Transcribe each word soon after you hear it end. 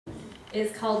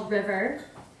is called River,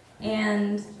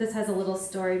 and this has a little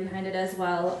story behind it as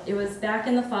well. It was back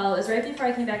in the fall, it was right before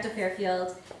I came back to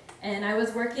Fairfield, and I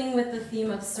was working with the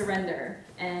theme of surrender,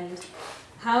 and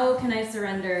how can I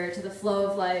surrender to the flow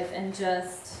of life and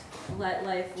just let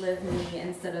life live me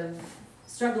instead of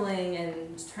struggling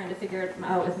and trying to figure it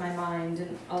out with my mind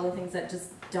and all the things that just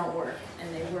don't work,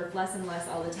 and they work less and less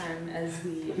all the time as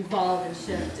we evolve and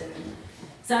shift. And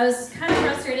so I was kind of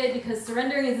frustrated because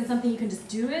surrendering isn't something you can just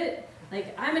do it.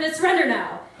 Like, I'm gonna surrender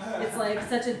now. It's like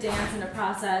such a dance and a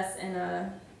process and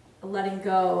a letting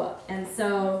go. And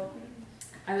so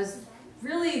I was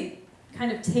really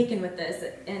kind of taken with this.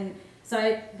 And so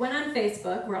I went on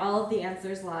Facebook, where all of the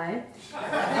answers lie,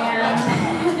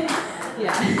 and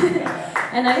yeah,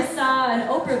 and I saw an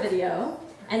Oprah video,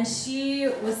 and she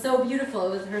was so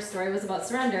beautiful. Her story was about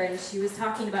surrender, and she was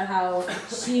talking about how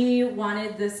she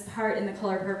wanted this part in The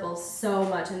Color Purple so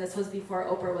much, and this was before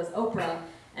Oprah was Oprah,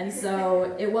 and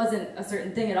so it wasn't a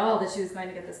certain thing at all that she was going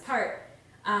to get this part.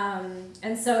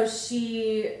 And so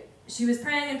she was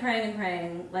praying and praying and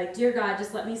praying, like, dear God,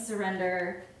 just let me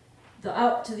surrender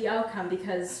to the outcome,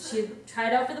 because she had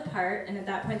tried out for the part, and at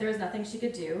that point there was nothing she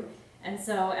could do. And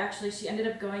so actually she ended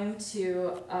up going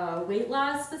to a weight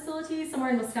loss facility somewhere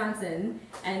in Wisconsin,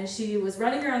 and she was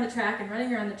running around the track and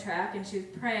running around the track, and she was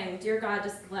praying, dear God,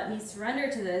 just let me surrender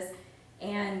to this.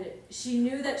 And she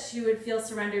knew that she would feel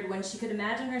surrendered when she could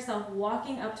imagine herself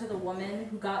walking up to the woman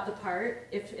who got the part,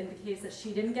 if in the case that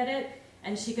she didn't get it,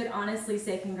 and she could honestly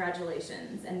say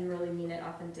congratulations and really mean it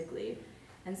authentically.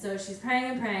 And so she's praying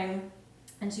and praying,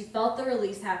 and she felt the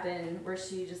release happen where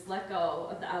she just let go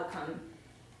of the outcome,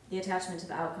 the attachment to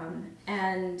the outcome.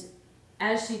 And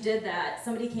as she did that,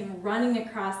 somebody came running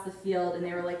across the field, and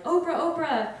they were like, Oprah,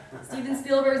 Oprah, Steven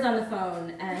Spielberg's on the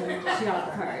phone, and she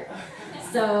got the part.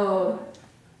 So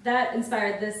that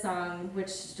inspired this song,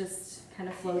 which just kind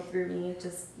of flowed through me,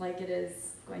 just like it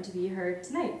is going to be heard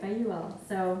tonight by you all.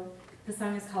 So the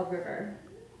song is called River.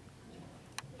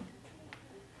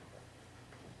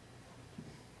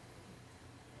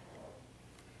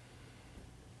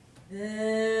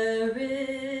 There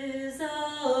is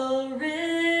a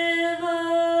river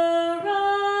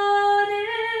running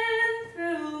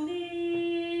through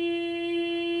me.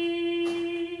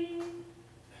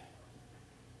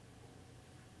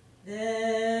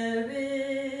 There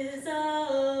is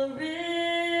a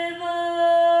river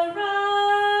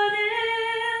running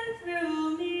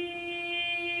through me.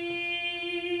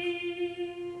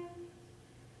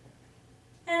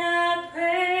 And I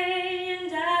pray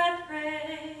and I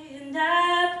pray and I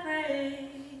pray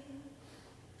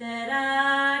that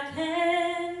I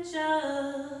can just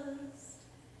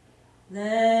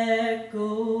let go.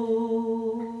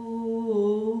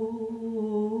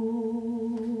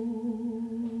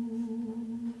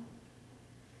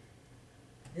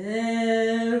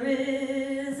 There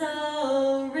is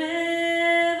a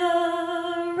river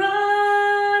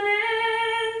running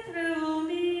through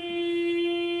me.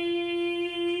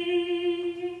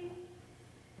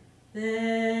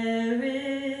 There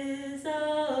is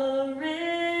a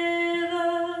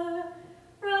river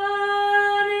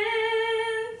running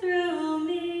through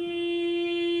me.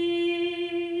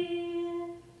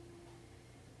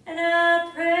 And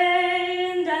I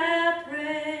pray and I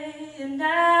pray and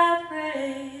I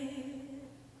pray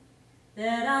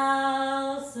that